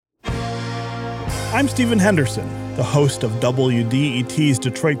I'm Stephen Henderson, the host of WDET's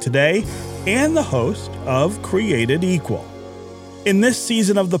Detroit Today and the host of Created Equal. In this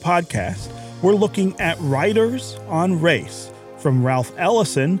season of the podcast, we're looking at writers on race, from Ralph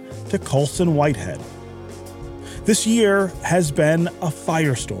Ellison to Colson Whitehead. This year has been a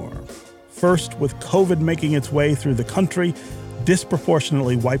firestorm, first with COVID making its way through the country,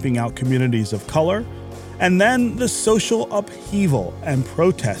 disproportionately wiping out communities of color, and then the social upheaval and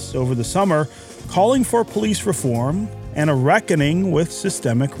protests over the summer calling for police reform and a reckoning with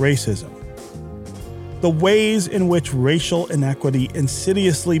systemic racism. The ways in which racial inequity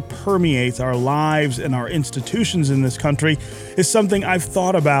insidiously permeates our lives and our institutions in this country is something I've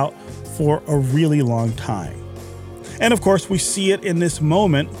thought about for a really long time. And of course, we see it in this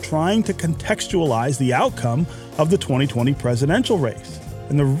moment trying to contextualize the outcome of the 2020 presidential race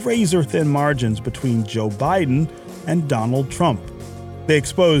and the razor-thin margins between Joe Biden and Donald Trump. They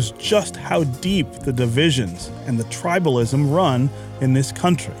expose just how deep the divisions and the tribalism run in this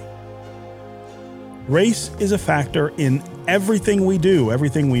country. Race is a factor in everything we do,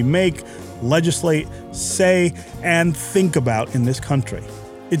 everything we make, legislate, say, and think about in this country.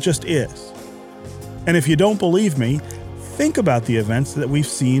 It just is. And if you don't believe me, think about the events that we've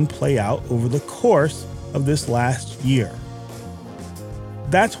seen play out over the course of this last year.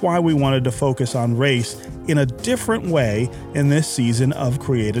 That's why we wanted to focus on race in a different way in this season of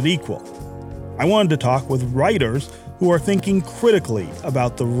Created Equal. I wanted to talk with writers who are thinking critically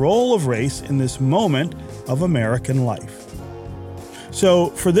about the role of race in this moment of American life.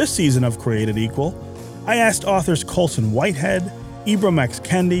 So for this season of Created Equal, I asked authors Colson Whitehead, Ibram X.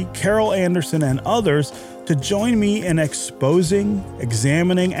 Kendi, Carol Anderson, and others to join me in exposing,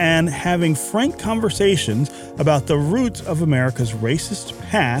 examining, and having frank conversations about the roots of America's racist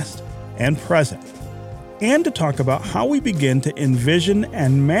past and present, and to talk about how we begin to envision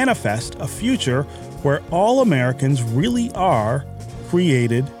and manifest a future where all Americans really are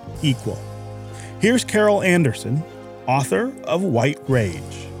created equal. Here's Carol Anderson, author of White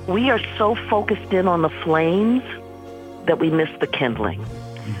Rage. We are so focused in on the flames that we miss the kindling.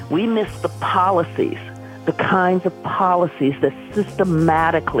 We miss the policies, the kinds of policies that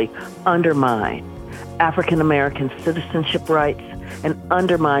systematically undermine African American citizenship rights and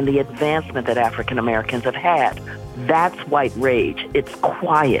undermine the advancement that African Americans have had. That's white rage. It's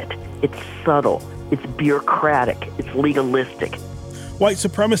quiet, it's subtle, it's bureaucratic, it's legalistic. White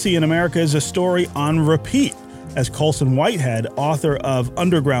supremacy in America is a story on repeat, as Colson Whitehead, author of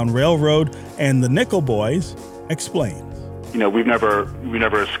Underground Railroad and The Nickel Boys, explains. You know, we've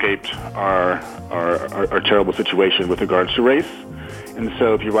never escaped our terrible situation with regards to race. And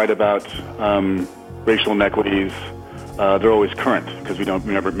so if you write about racial inequities, they're always current because we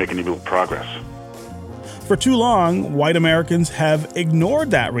never make any real progress. For too long, white Americans have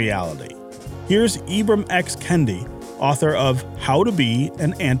ignored that reality. Here's Ibram X. Kendi, author of How to Be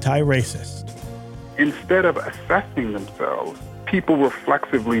an Anti-Racist. Instead of assessing themselves, people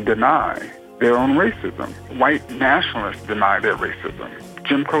reflexively deny their own racism. White nationalists deny their racism.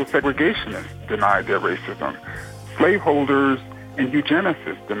 Jim Crow segregationists deny their racism. Slaveholders and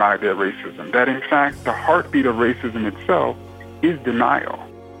eugenicists deny their racism. That, in fact, the heartbeat of racism itself is denial.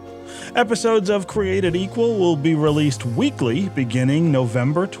 Episodes of Created Equal will be released weekly beginning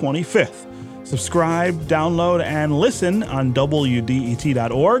November 25th. Subscribe, download, and listen on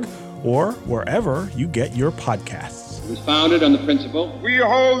WDET.org or wherever you get your podcasts. It was founded on the principle, we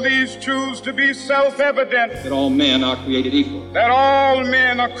hold these truths to be self-evident, that all men are created equal. that all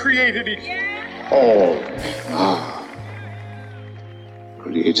men are created equal. All men are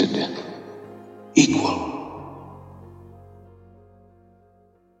created equal.